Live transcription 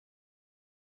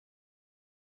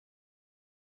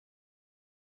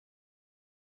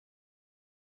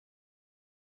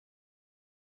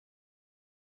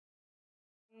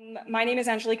My name is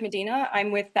Angelique Medina. I'm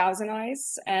with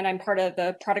ThousandEyes, and I'm part of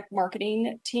the product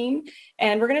marketing team.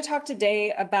 And we're going to talk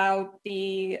today about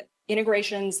the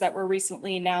integrations that were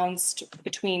recently announced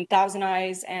between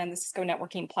ThousandEyes and the Cisco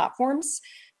networking platforms.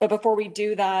 But before we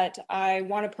do that, I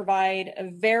want to provide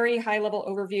a very high-level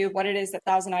overview of what it is that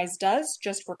ThousandEyes does,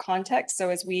 just for context. So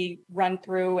as we run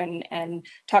through and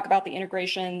talk about the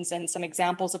integrations and some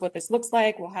examples of what this looks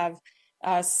like, we'll have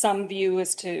some view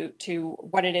as to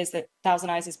what it is that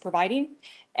ThousandEyes is providing.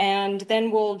 And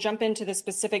then we'll jump into the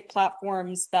specific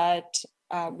platforms that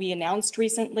we announced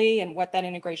recently and what that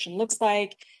integration looks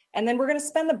like. And then we're going to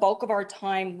spend the bulk of our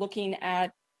time looking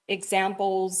at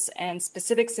examples and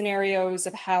specific scenarios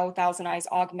of how ThousandEyes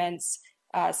augments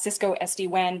Cisco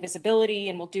SD-WAN visibility,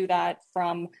 and we'll do that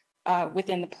from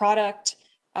within the product.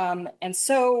 And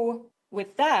so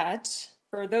with that,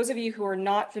 for those of you who are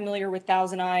not familiar with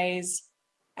ThousandEyes,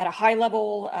 at a high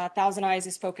level, ThousandEyes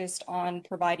is focused on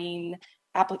providing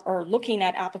looking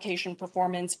at application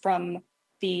performance from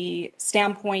the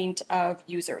standpoint of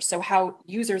users, so how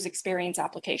users experience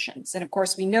applications. And of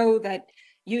course, we know that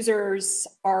users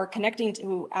are connecting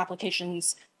to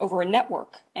applications over a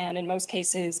network, and in most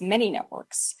cases, many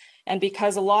networks. And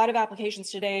because a lot of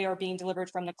applications today are being delivered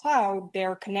from the cloud,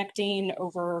 they're connecting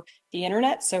over the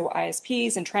internet, so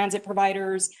ISPs and transit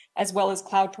providers, as well as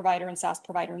cloud provider and SaaS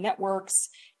provider networks.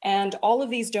 And all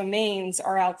of these domains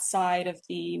are outside of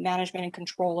the management and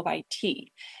control of IT.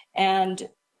 And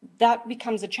that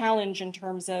becomes a challenge in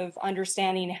terms of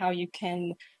understanding how you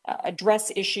can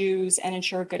address issues and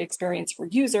ensure a good experience for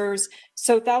users.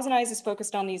 So ThousandEyes is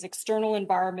focused on these external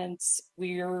environments.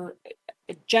 We're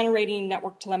generating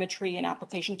network telemetry and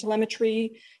application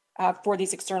telemetry for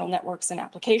these external networks and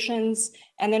applications.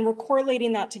 And then we're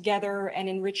correlating that together and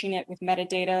enriching it with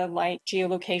metadata like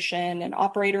geolocation and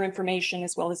operator information,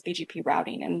 as well as BGP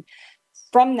routing. And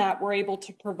from that, we're able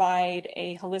to provide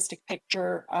a holistic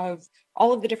picture of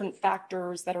all of the different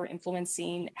factors that are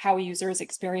influencing how a user is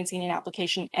experiencing an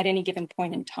application at any given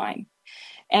point in time.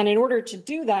 And in order to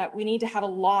do that, we need to have a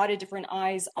lot of different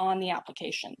eyes on the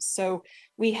applications. So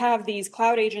we have these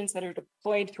cloud agents that are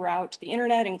deployed throughout the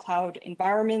internet and cloud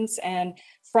environments. And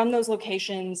from those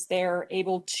locations, they're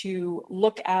able to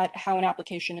look at how an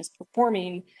application is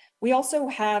performing. We also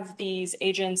have these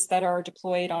agents that are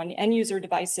deployed on end user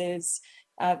devices.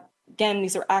 Again,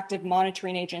 these are active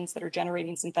monitoring agents that are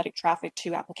generating synthetic traffic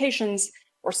to applications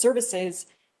or services.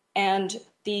 And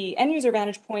the end user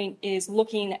vantage point is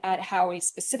looking at how a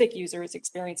specific user is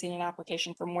experiencing an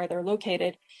application from where they're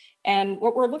located. And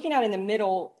what we're looking at in the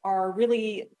middle are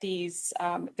really these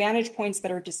vantage points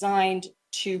that are designed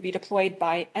to be deployed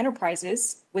by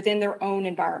enterprises within their own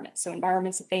environments, so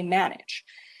environments that they manage.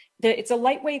 It's a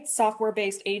lightweight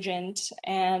software-based agent,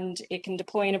 and it can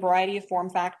deploy in a variety of form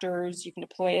factors. You can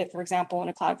deploy it, for example, in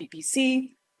a cloud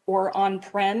VPC or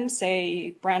on-prem,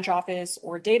 say branch office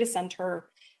or data center.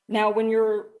 Now, when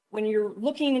you're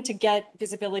looking to get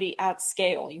visibility at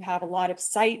scale, you have a lot of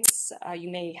sites,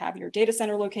 you may have your data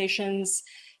center locations.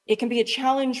 It can be a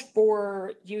challenge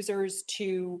for users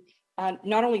to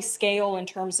not only scale in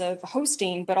terms of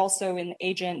hosting, but also in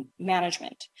agent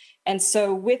management. And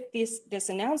so with this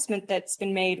announcement that's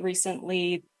been made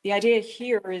recently, the idea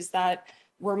here is that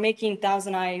we're making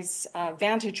ThousandEyes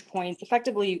vantage point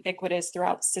effectively ubiquitous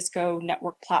throughout Cisco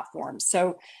network platforms.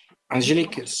 So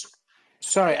Angelique,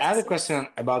 sorry, I have a question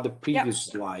about the previous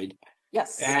slide.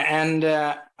 Yes. And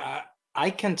I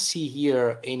can't see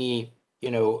here any,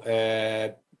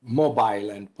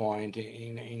 mobile endpoint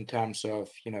in terms of,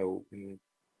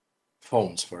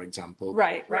 phones, for example.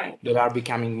 Right. That are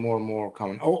becoming more and more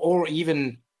common, or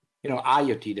even,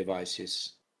 IoT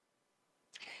devices.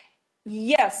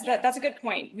 Yes, that's a good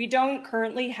point. We don't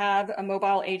currently have a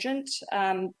mobile agent.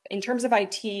 In terms of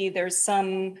IT, there's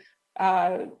some,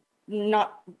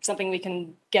 not something we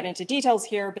can get into details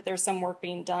here, but there's some work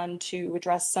being done to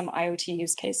address some IoT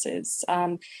use cases.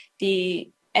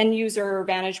 The end user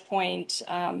vantage point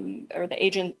or the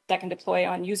agent that can deploy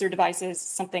on user devices,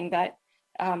 something that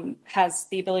has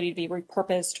the ability to be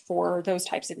repurposed for those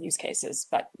types of use cases.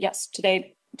 But yes,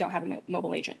 today we don't have a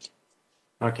mobile agent.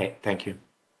 Okay, thank you.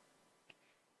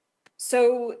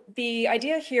 So the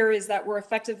idea here is that we're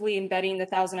effectively embedding the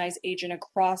ThousandEyes agent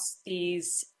across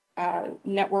these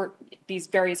these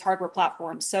various hardware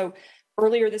platforms. So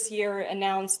earlier this year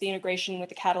announced the integration with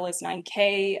the Catalyst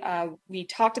 9K. We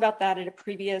talked about that at a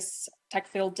previous Tech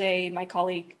Field Day. My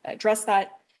colleague addressed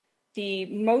that. The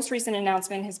most recent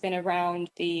announcement has been around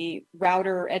the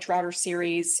edge router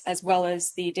series, as well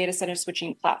as the data center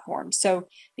switching platform. So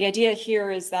the idea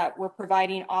here is that we're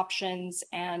providing options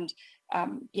and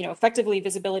effectively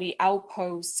visibility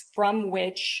outposts from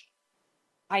which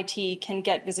IT can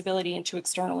get visibility into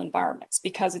external environments,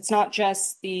 because it's not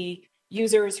just the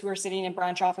users who are sitting in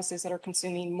branch offices that are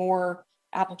consuming more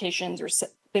applications or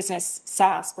business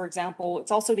SaaS, for example.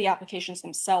 It's also the applications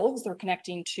themselves. They're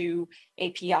connecting to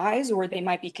APIs, or they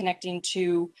might be connecting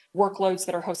to workloads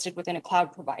that are hosted within a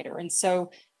cloud provider. And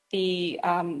so the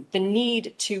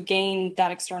need to gain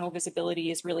that external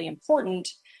visibility is really important.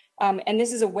 And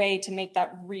this is a way to make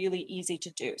that really easy to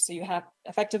do. So you have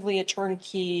effectively a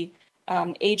turnkey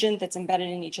agent that's embedded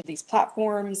in each of these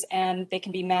platforms, and they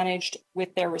can be managed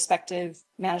with their respective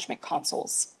management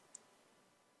consoles.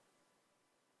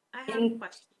 I have a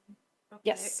question.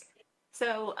 Yes.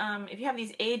 So if you have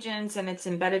these agents and it's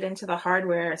embedded into the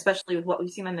hardware, especially with what we've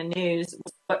seen on the news,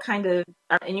 what kind of,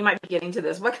 and you might be getting to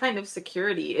this, what kind of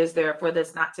security is there for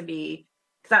this not to be,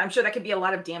 because I'm sure that could be a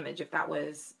lot of damage if that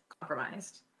was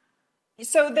compromised.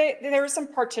 So there is some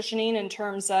partitioning in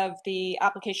terms of the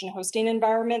application hosting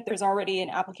environment. There's already an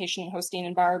application hosting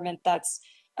environment that's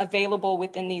available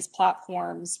within these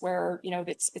platforms where, you know,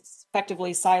 it's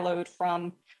effectively siloed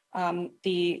from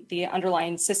the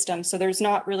underlying system. So there's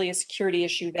not really a security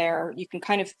issue there. You can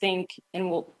kind of think, and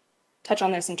we'll touch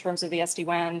on this in terms of the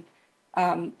SD-WAN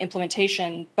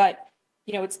implementation, but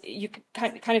you know, you can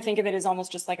kind of think of it as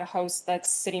almost just like a host that's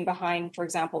sitting behind, for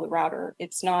example, the router.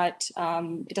 It's not,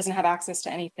 it doesn't have access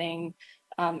to anything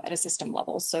at a system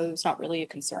level. So it's not really a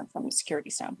concern from a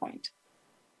security standpoint.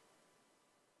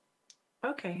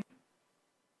 Okay.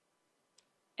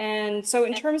 And so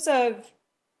in terms of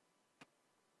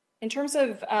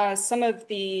some of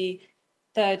the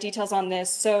details on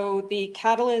this, so the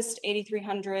Catalyst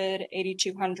 8300,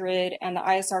 8200, and the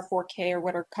ISR 4K are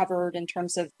what are covered in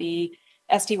terms of the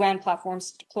SD-WAN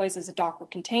platforms. Deploys as a Docker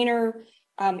container.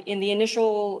 In the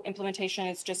initial implementation,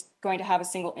 it's just going to have a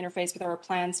single interface, but there are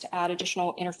plans to add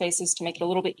additional interfaces to make it a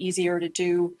little bit easier to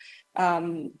do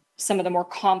some of the more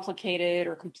complicated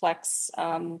or complex,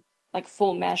 like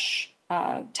full mesh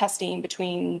testing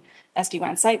between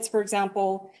SD-WAN sites, for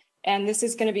example. And this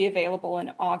is going to be available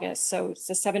in August. So it's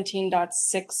a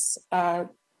 17.6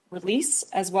 release,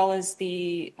 as well as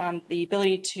the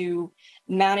ability to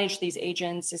manage these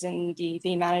agents is in the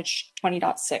vManage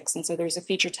 20.6. And so there's a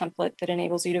feature template that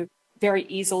enables you to very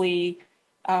easily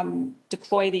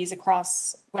deploy these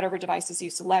across whatever devices you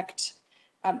select.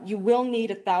 You will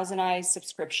need a ThousandEyes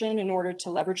subscription in order to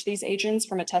leverage these agents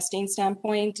from a testing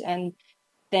standpoint. And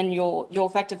then you'll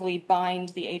effectively bind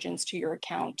the agents to your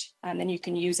account, and then you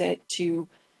can use it to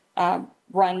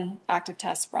run active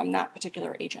tests from that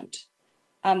particular agent.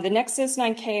 The Nexus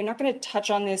 9K, I'm not going to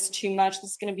touch on this too much.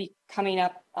 This is going to be coming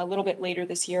up a little bit later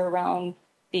this year around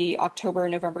the October,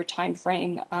 November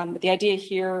timeframe. But the idea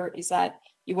here is that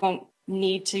you won't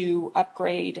need to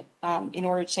upgrade in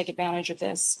order to take advantage of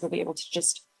this. You'll be able to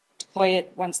just deploy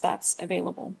it once that's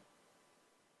available.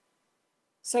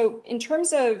 So in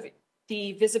terms of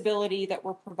the visibility that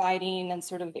we're providing and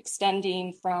sort of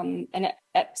extending from a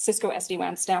Cisco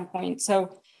SD-WAN standpoint.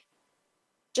 So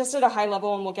just at a high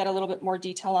level, and we'll get a little bit more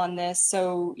detail on this.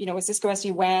 So, you know, with Cisco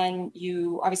SD-WAN,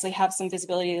 you obviously have some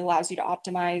visibility that allows you to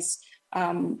optimize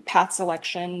path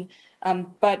selection.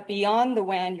 But beyond the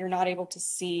WAN, you're not able to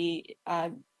see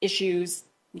issues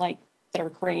like that are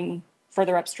occurring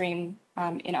further upstream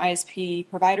in ISP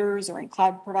providers or in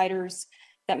cloud providers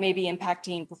that may be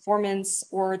impacting performance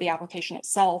or the application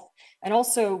itself. And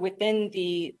also within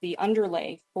the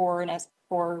underlay for an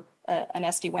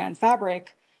SD-WAN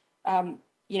fabric,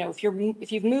 you know, if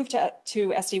you've moved to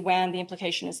SD-WAN, the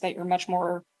implication is that you're much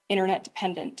more internet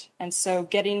dependent. And so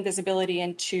getting visibility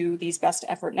into these best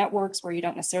effort networks where you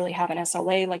don't necessarily have an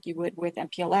SLA like you would with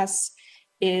MPLS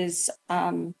is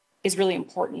really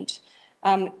important.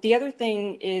 The other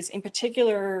thing is, in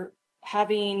particular,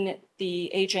 having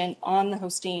the agent on the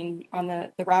hosting, on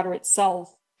the router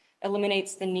itself,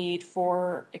 eliminates the need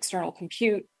for external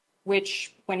compute,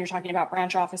 which when you're talking about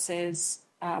branch offices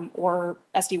or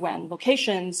SD-WAN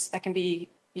locations, that can be,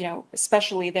 you know,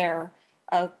 especially there,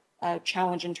 a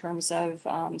challenge in terms of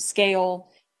scale.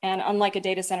 And unlike a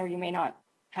data center, you may not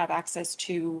have access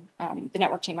to, the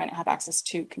network team might not have access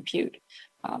to compute.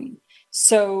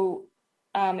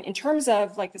 In terms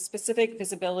of like the specific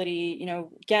visibility, you know,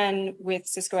 again, with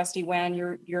Cisco SD-WAN,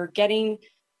 you're getting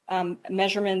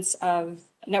measurements of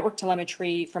network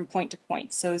telemetry from point to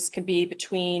point. So this could be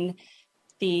between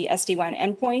the SD-WAN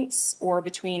endpoints or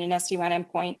between an SD-WAN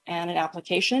endpoint and an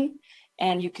application.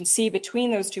 And you can see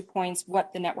between those 2 points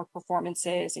what the network performance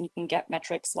is, and you can get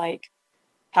metrics like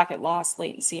packet loss,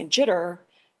 latency, and jitter.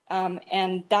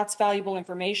 And that's valuable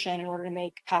information in order to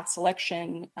make path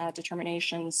selection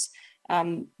determinations.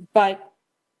 But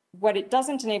what it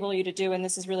doesn't enable you to do, and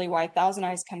this is really why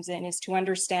ThousandEyes comes in, is to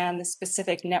understand the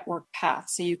specific network path.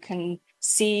 So you can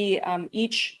see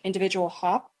each individual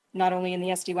hop, not only in the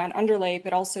SD-WAN underlay,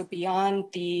 but also beyond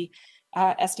the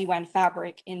SD-WAN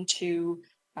fabric into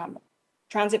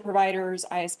transit providers,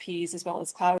 ISPs, as well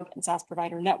as cloud and SaaS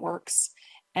provider networks.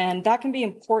 And that can be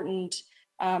important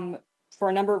for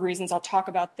a number of reasons. I'll talk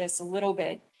about this a little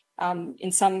bit.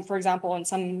 For example, in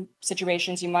some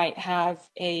situations, you might have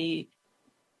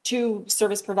two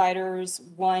service providers.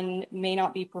 One may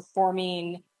not be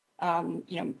performing,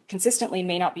 consistently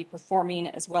may not be performing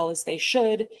as well as they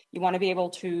should. You want to be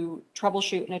able to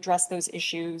troubleshoot and address those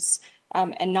issues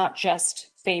and not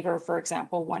just favor, for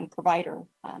example, one provider.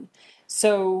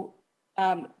 So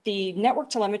the network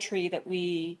telemetry that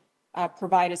we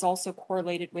provide is also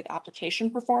correlated with application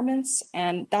performance.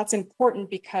 And that's important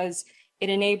because it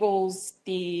enables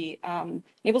you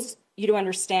to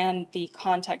understand the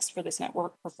context for this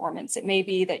network performance. It may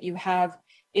be that you have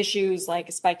issues like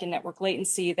a spike in network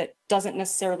latency that doesn't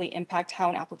necessarily impact how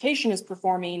an application is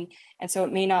performing. And so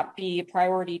it may not be a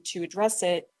priority to address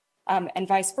it. And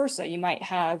vice versa. You might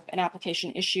have an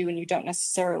application issue and you don't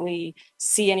necessarily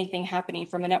see anything happening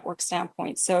from a network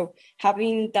standpoint. So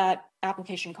having that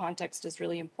application context is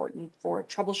really important for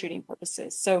troubleshooting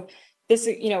purposes. So this,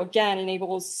 again,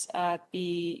 enables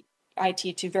the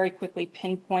IT to very quickly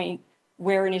pinpoint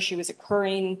where an issue is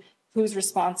occurring, who's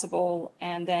responsible,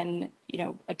 and then,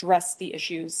 address the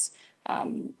issues,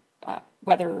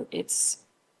 whether it's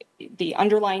the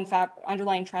underlying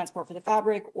transport for the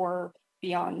fabric or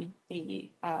beyond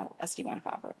the SD-WAN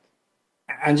fabric.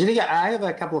 Angelica, I have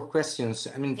a couple of questions.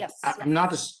 I mean, yes. I'm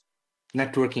not a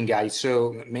networking guy,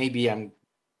 so maybe I'm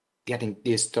getting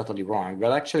this totally wrong,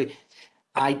 but actually,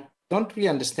 I don't really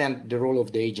understand the role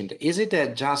of the agent. Is it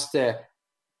just a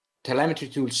telemetry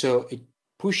tool, so it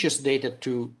pushes data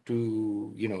to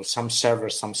some server,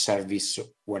 some service,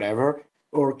 whatever,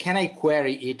 or can I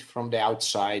query it from the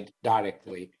outside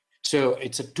directly? So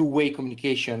it's a two-way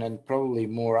communication and probably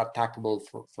more attackable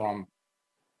from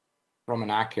an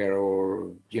hacker,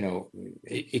 or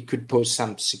it could pose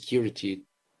some security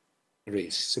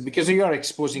risks because you are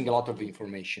exposing a lot of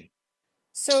information.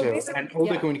 So and all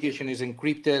the communication is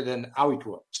encrypted, and how it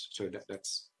works. So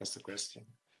that's the question.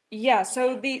 Yeah.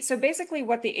 So basically,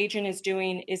 what the agent is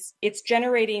doing is it's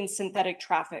generating synthetic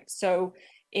traffic. So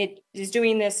it is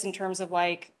doing this in terms of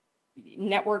like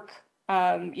network.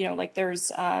 Like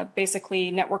there's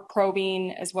basically network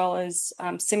probing as well as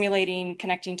simulating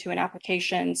connecting to an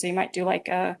application. So you might do like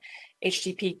a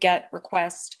HTTP GET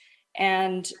request,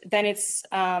 and then it's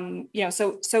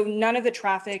so none of the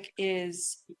traffic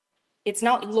it's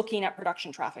not looking at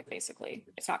production traffic. Basically,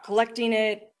 it's not collecting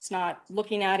it. It's not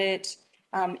looking at it.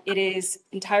 It is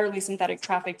entirely synthetic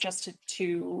traffic just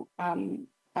to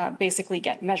basically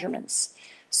get measurements.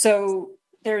 So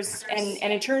there's and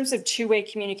in terms of two-way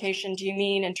communication, do you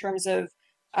mean in terms of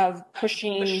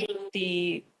pushing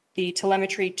the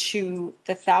telemetry to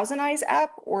the ThousandEyes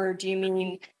app, or do you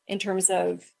mean in terms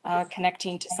of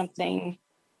connecting to something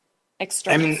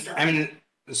external?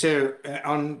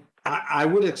 I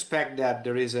would expect that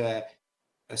there is a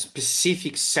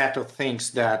specific set of things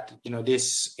that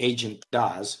this agent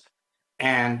does,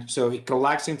 and so it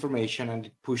collects information and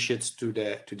it pushes to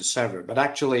the server. But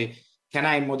actually, can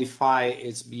I modify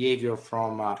its behavior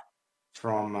from a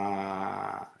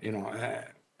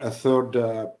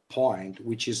third point,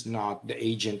 which is not the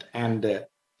agent and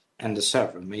the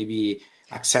server? Maybe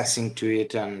accessing to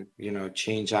it and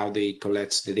change how they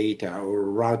collects the data,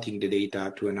 or routing the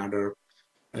data to another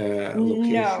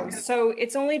location. No, so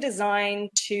it's only designed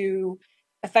to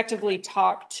effectively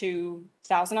talk to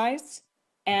ThousandEyes,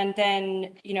 and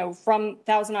then from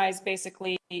ThousandEyes,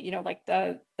 basically like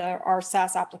our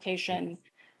SaaS application,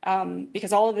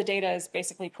 because all of the data is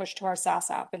basically pushed to our SaaS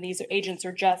app, and these agents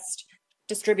are just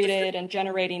distributed and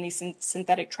generating these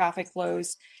synthetic traffic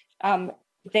flows.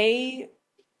 They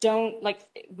don't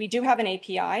we do have an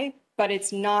API, but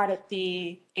it's not at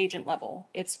the agent level.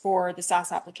 It's for the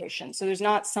SaaS application. So there's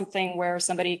not something where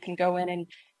somebody can go in and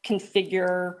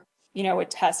configure, a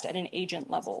test at an agent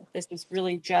level. This is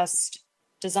really just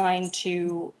designed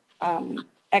to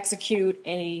execute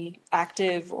a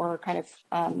active or kind of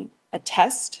a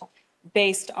test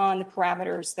based on the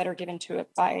parameters that are given to it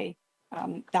by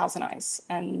ThousandEyes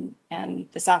and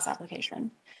the SaaS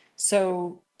application.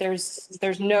 So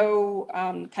there's no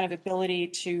kind of ability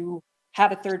to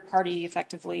have a third party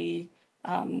effectively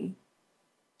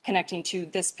connecting to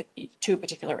a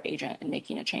particular agent and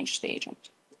making a change to the agent.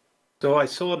 So I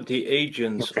saw that the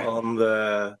agents on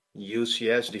the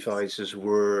UCS devices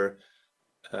were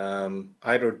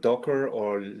either Docker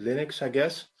or Linux, I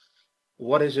guess.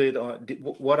 what is it?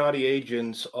 What are the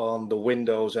agents on the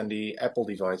Windows and the Apple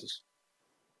devices?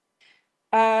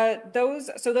 Those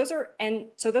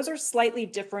are slightly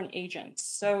different agents.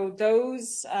 So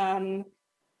those are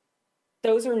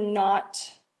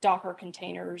not Docker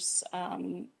containers.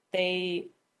 They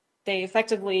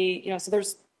effectively, so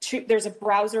there's a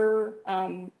browser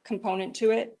component to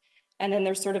it, and then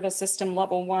there's sort of a system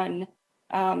level one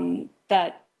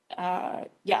that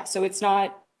so it's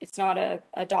not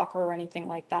a Docker or anything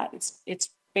like that. It's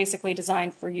basically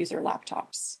designed for user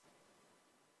laptops.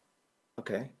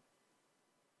 Okay.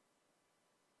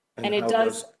 And it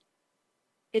does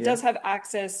have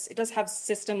access. It does have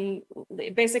system.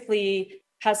 It basically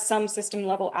has some system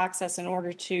level access in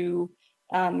order to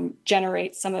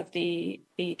generate some of the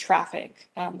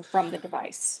traffic from the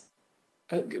device.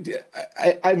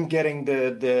 I'm getting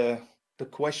the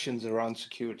questions around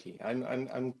security.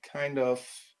 I'm kind of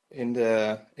in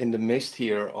the mist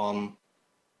here on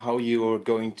how you are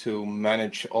going to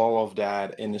manage all of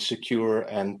that in a secure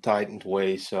and tightened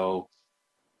way, so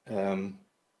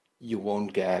you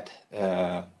won't get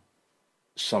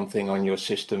something on your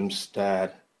systems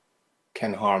that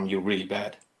can harm you really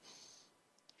bad.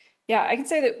 Yeah, I can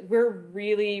say that we're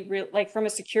really like from a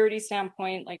security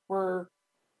standpoint, like we're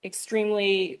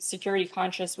extremely security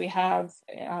conscious. We have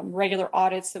regular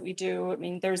audits that we do. I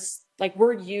mean,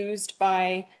 we're used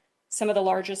by some of the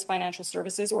largest financial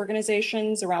services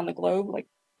organizations around the globe. Like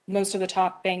most of the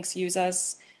top banks use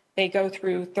us. They go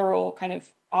through thorough kind of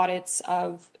audits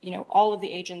of, all of the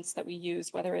agents that we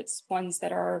use, whether it's ones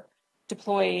that are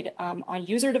deployed on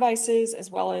user devices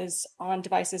as well as on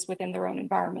devices within their own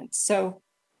environments. So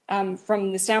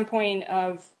from the standpoint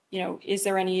of, is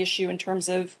there any issue in terms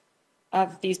of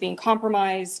these being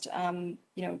compromised? I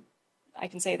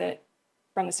can say that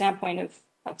from the standpoint of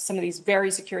some of these very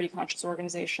security conscious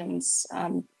organizations,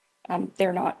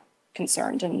 they're not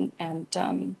concerned.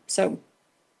 And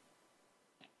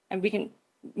we can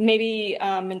maybe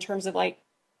in terms of like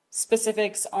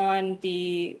specifics on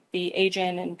the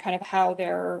agent and kind of how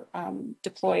they're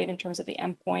deployed in terms of the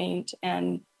endpoint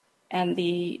and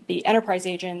the enterprise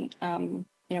agent,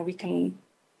 we can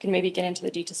maybe get into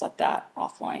the details of that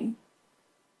offline.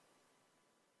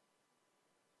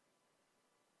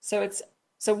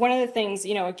 So one of the things,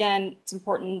 again, it's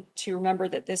important to remember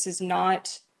that this is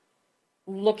not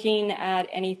looking at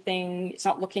anything. It's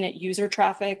not looking at user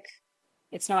traffic.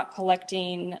 It's not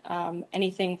collecting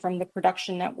anything from the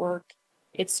production network.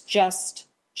 It's just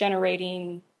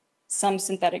generating some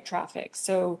synthetic traffic.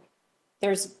 So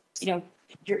there's,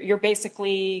 you're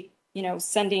basically,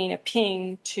 sending a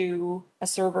ping to a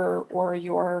server, or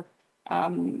you're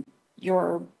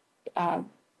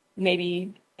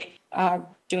maybe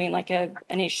doing like an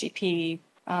HTTP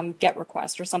GET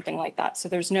request or something like that. So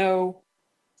there's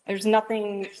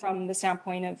nothing from the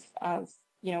standpoint of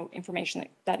information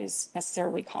that is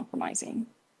necessarily compromising.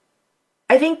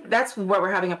 I think that's what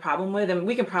we're having a problem with, and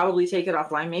we can probably take it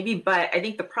offline maybe, but I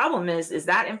think the problem is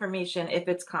that information, if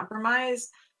it's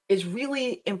compromised, is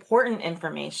really important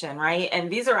information, right? And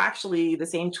these are actually the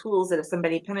same tools that if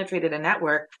somebody penetrated a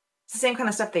network, it's the same kind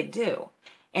of stuff they do.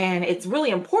 And it's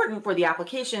really important for the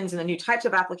applications and the new types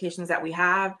of applications that we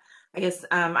have. I guess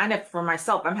I know for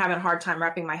myself, I'm having a hard time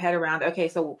wrapping my head around, okay,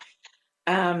 so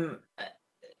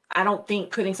I don't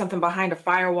think putting something behind a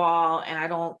firewall, and I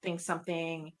don't think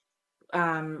something,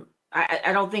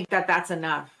 I don't think that that's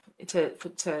enough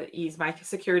to ease my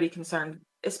security concern,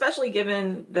 especially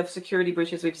given the security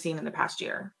breaches we've seen in the past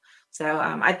year. So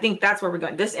I think that's where we're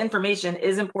going. This information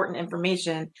is important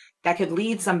information that could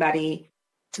lead somebody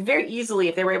to very easily,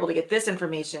 if they were able to get this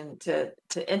information, to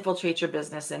infiltrate your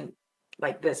business, and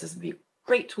like this would be a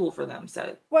great tool for them.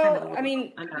 So well, I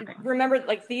mean, remember,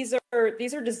 like these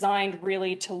are designed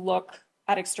really to look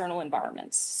at external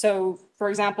environments. So for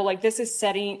example, like this is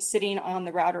sitting on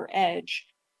the router edge,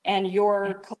 and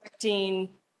you're collecting,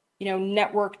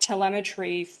 network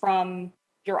telemetry from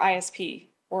your ISP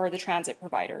or the transit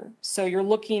provider. So you're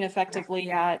looking effectively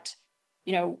at,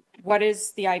 what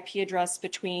is the IP address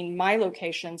between my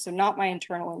location, so not my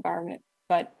internal environment,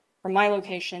 but from my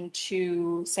location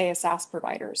to, say, a SaaS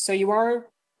provider. So you are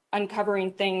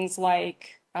uncovering things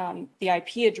like the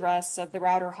IP address of the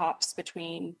router hops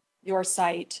between your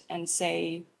site and,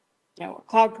 say, a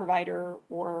cloud provider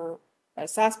or a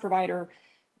SaaS provider.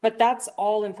 But that's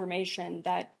all information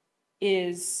that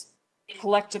is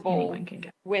collectible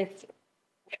with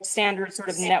standard sort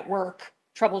of network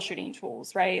troubleshooting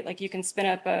tools, right? Like you can spin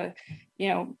up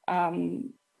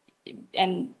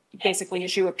and basically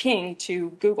issue a ping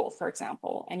to Google, for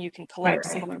example, and you can collect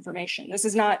some information. This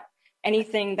is not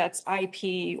anything that's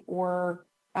IP or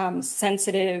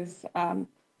sensitive,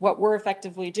 what we're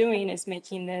effectively doing is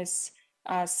making this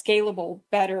scalable,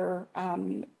 better,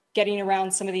 getting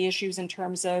around some of the issues in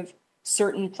terms of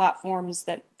certain platforms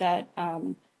that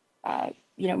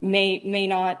may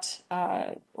not,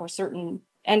 or certain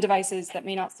end devices that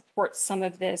may not support some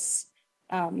of this,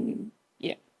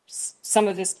 some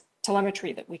of this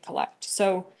telemetry that we collect.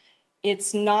 So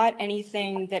it's not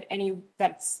anything that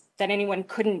anyone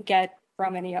couldn't get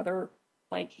from any other,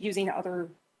 like using other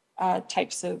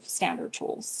types of standard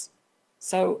tools.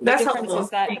 So the difference is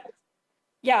that,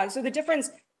 yeah, so the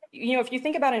difference, if you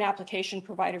think about an application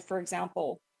provider, for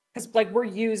example, because like we're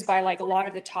used by like a lot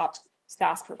of the top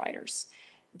SaaS providers,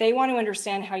 they want to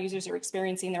understand how users are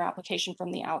experiencing their application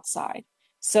from the outside.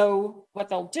 So what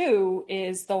they'll do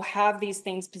is they'll have these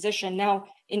things positioned. Now,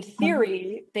 in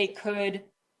theory, they could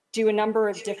do a number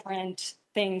of different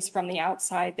things from the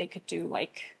outside. They could do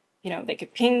like, they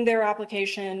could ping their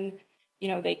application,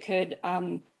 they could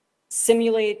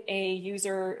simulate a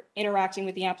user interacting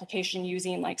with the application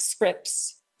using like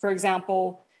scripts, for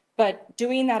example, but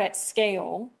doing that at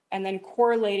scale and then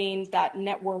correlating that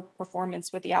network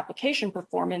performance with the application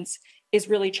performance is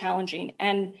really challenging,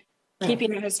 and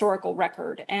keeping a historical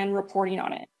record and reporting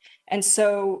on it. And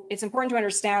so it's important to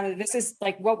understand that this is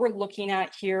like what we're looking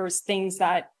at here is things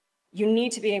that you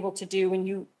need to be able to do when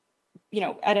you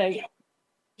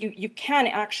can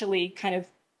actually kind of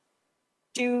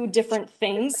do different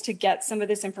things to get some of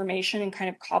this information and kind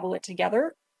of cobble it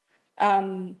together.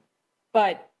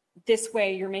 But this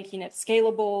way you're making it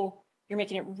scalable, you're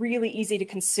making it really easy to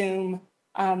consume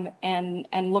and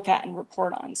look at and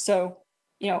report on. So,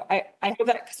 I hope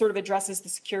that sort of addresses the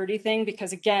security thing,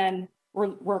 because again,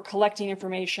 we're collecting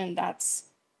information that's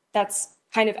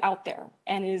kind of out there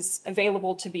and is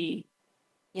available to be,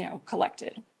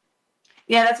 collected.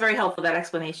 Yeah, that's very helpful, that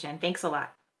explanation. Thanks a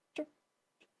lot. Sure.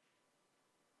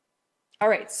 All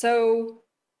right, so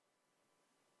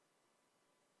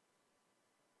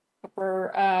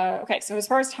okay, so as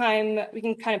far as time, we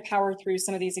can kind of power through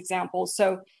some of these examples.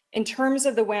 So in terms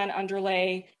of the WAN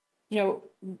underlay,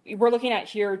 we're looking at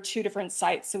here 2 different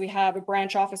sites. So we have a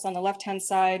branch office on the left-hand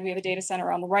side, we have a data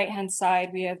center on the right-hand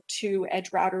side, we have 2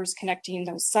 edge routers connecting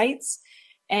those sites.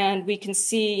 And we can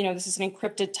see, this is an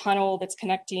encrypted tunnel that's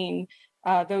connecting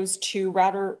those two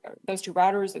routers, those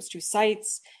 2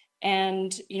 sites.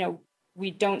 And, we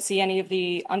don't see any of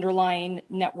the underlying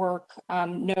network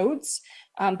nodes,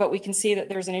 but we can see that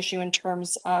there's an issue in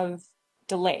terms of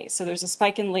delay. So there's a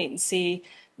spike in latency,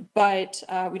 but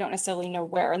we don't necessarily know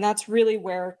where. And that's really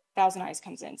where ThousandEyes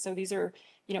comes in. So these are,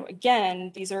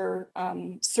 again, these are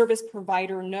service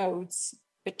provider nodes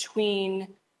between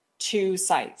 2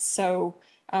 sites. So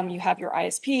you have your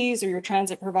ISPs or your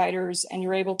transit providers, and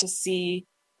you're able to see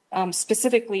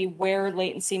specifically where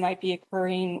latency might be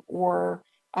occurring, or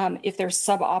if there's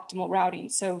suboptimal routing.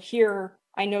 So here,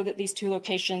 I know that these 2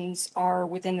 locations are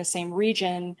within the same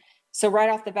region. So right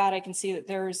off the bat, I can see that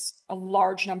there's a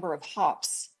large number of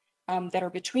hops that are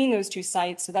between those 2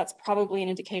 sites. So that's probably an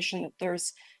indication that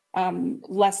there's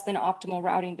less than optimal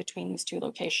routing between these 2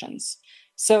 locations.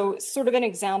 So sort of an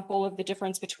example of the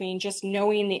difference between just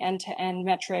knowing the end-to-end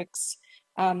metrics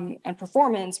and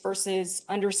performance versus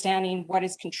understanding what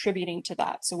is contributing to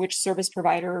that. So which service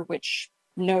provider, which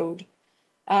node.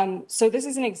 So this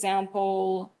is an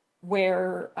example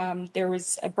where there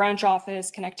was a branch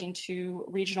office connecting to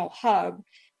a regional hub,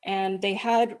 and they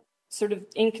had sort of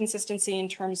inconsistency in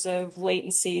terms of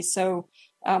latency. So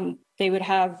they would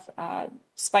have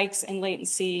spikes in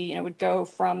latency, would go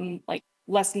from like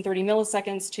less than 30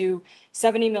 milliseconds to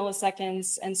 70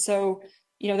 milliseconds. And so,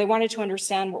 they wanted to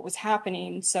understand what was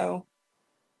happening. So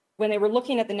when they were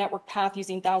looking at the network path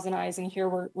using ThousandEyes, and here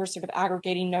we're sort of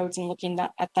aggregating nodes and looking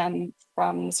at them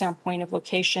from the standpoint of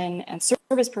location and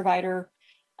service provider,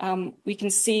 we can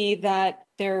see that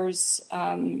there's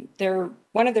one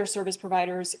of their service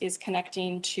providers is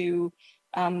connecting to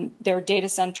their data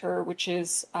center, which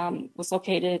is was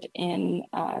located in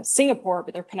Singapore,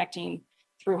 but they're connecting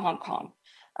through Hong Kong.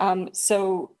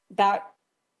 So that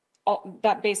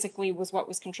basically was what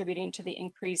was contributing to the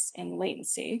increase in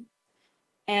latency.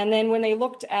 And then when they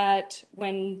looked at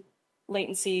when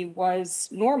latency was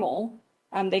normal,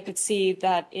 they could see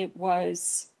that it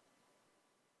was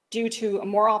due to a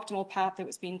more optimal path that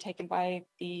was being taken by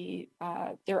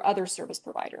their other service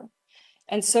provider.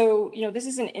 And so, this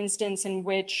is an instance in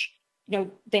which,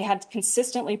 they had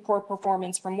consistently poor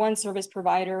performance from one service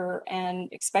provider and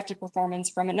expected performance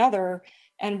from another.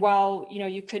 And while,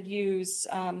 you could use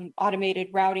automated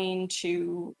routing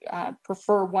to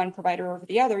prefer one provider over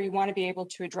the other, you want to be able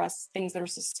to address things that are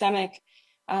systemic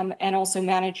and also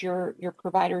manage your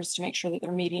providers to make sure that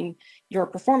they're meeting your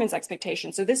performance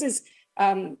expectations. So this is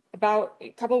about a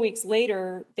couple of weeks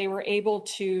later, they were able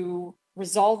to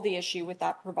resolve the issue with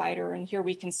that provider. And here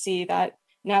we can see that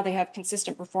now they have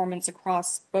consistent performance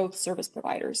across both service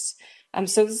providers.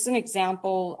 So this is an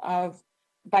example of,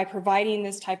 by providing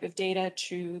this type of data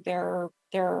to their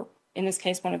in this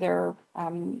case, one of their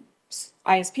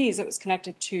ISPs that was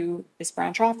connected to this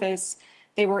branch office,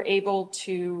 they were able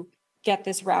to get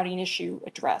this routing issue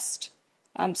addressed.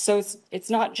 So it's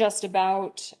not just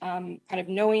about kind of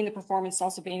knowing the performance,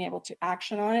 also being able to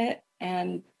action on it.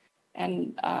 And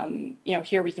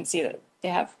here we can see that they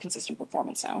have consistent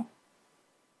performance now.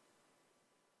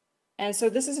 And so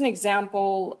this is an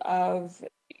example of,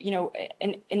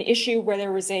 an issue where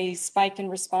there was a spike in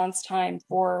response time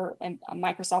for a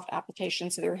Microsoft application.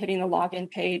 So they were hitting the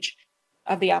login page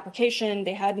of the application.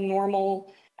 They had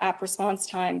normal app response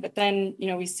time, but then,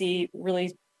 we see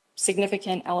really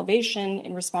significant elevation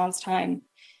in response time.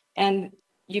 And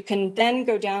you can then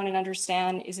go down and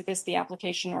understand, is this the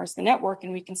application or is the network?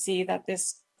 And we can see that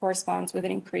this corresponds with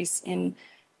an increase in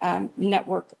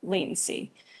network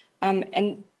latency.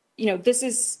 This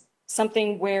is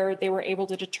something where they were able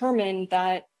to determine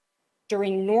that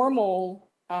during normal,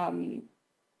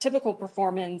 typical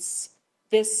performance,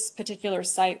 this particular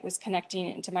site was connecting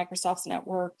into Microsoft's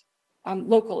network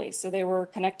locally. So they were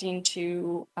connecting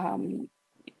to,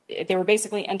 they were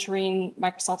basically entering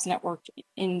Microsoft's network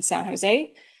in San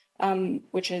Jose,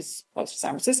 which is close to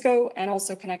San Francisco, and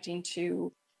also connecting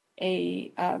to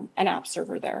an app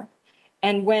server there.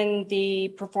 And when the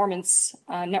performance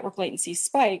network latency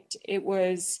spiked, it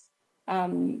was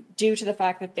due to the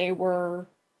fact that they were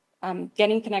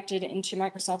getting connected into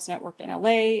Microsoft's network in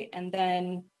LA, and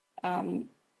then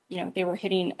they were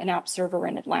hitting an app server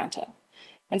in Atlanta.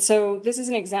 And so this is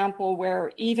an example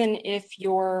where even if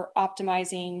you're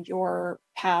optimizing your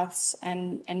paths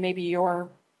and maybe you're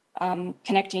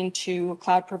connecting to a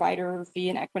cloud provider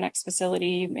via an Equinix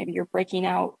facility, maybe you're breaking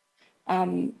out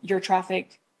your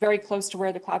traffic very close to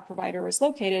where the cloud provider is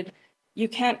located, you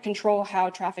can't control how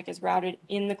traffic is routed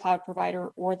in the cloud provider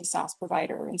or the SaaS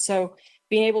provider. And so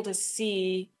being able to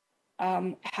see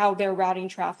how they're routing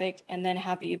traffic and then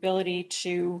have the ability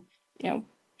to,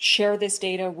 share this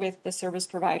data with the service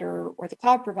provider or the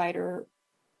cloud provider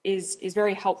is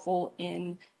very helpful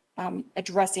in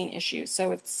addressing issues.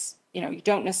 So it's, you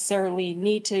don't necessarily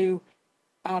need to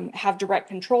have direct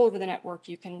control over the network.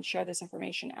 You can share this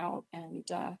information out and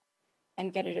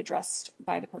get it addressed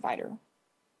by the provider.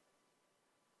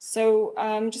 So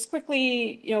just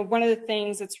quickly, one of the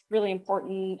things that's really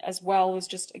important as well is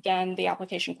just, again, the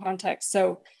application context.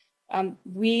 So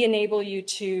we enable you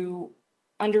to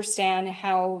understand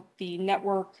how the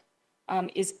network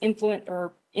is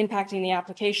impacting the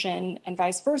application and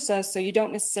vice versa. So you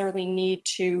don't necessarily need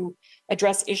to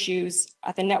address issues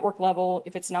at the network level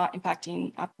if it's not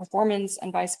impacting app performance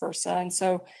and vice versa. And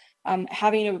so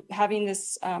having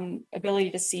this ability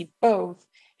to see both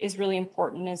is really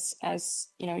important as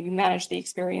you manage the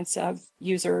experience of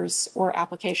users or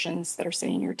applications that are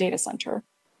sitting in your data center.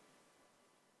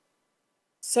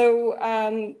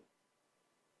 So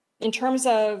in terms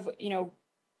of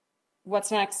what's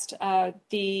next,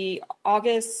 the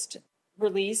August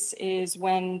release is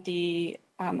when the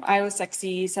iOS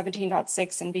XE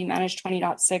 17.6 and vManage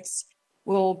 20.6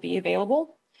 will be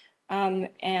available.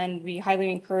 And we highly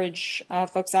encourage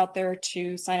folks out there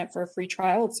to sign up for a free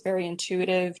trial. It's very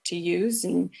intuitive to use,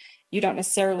 and you don't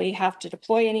necessarily have to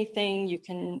deploy anything. You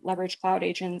can leverage cloud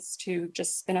agents to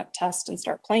just spin up test and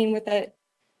start playing with it.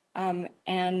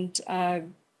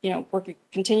 We're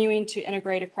continuing to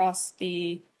integrate across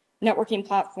the networking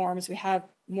platforms. We have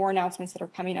more announcements that are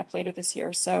coming up later this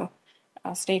year, so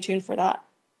stay tuned for that.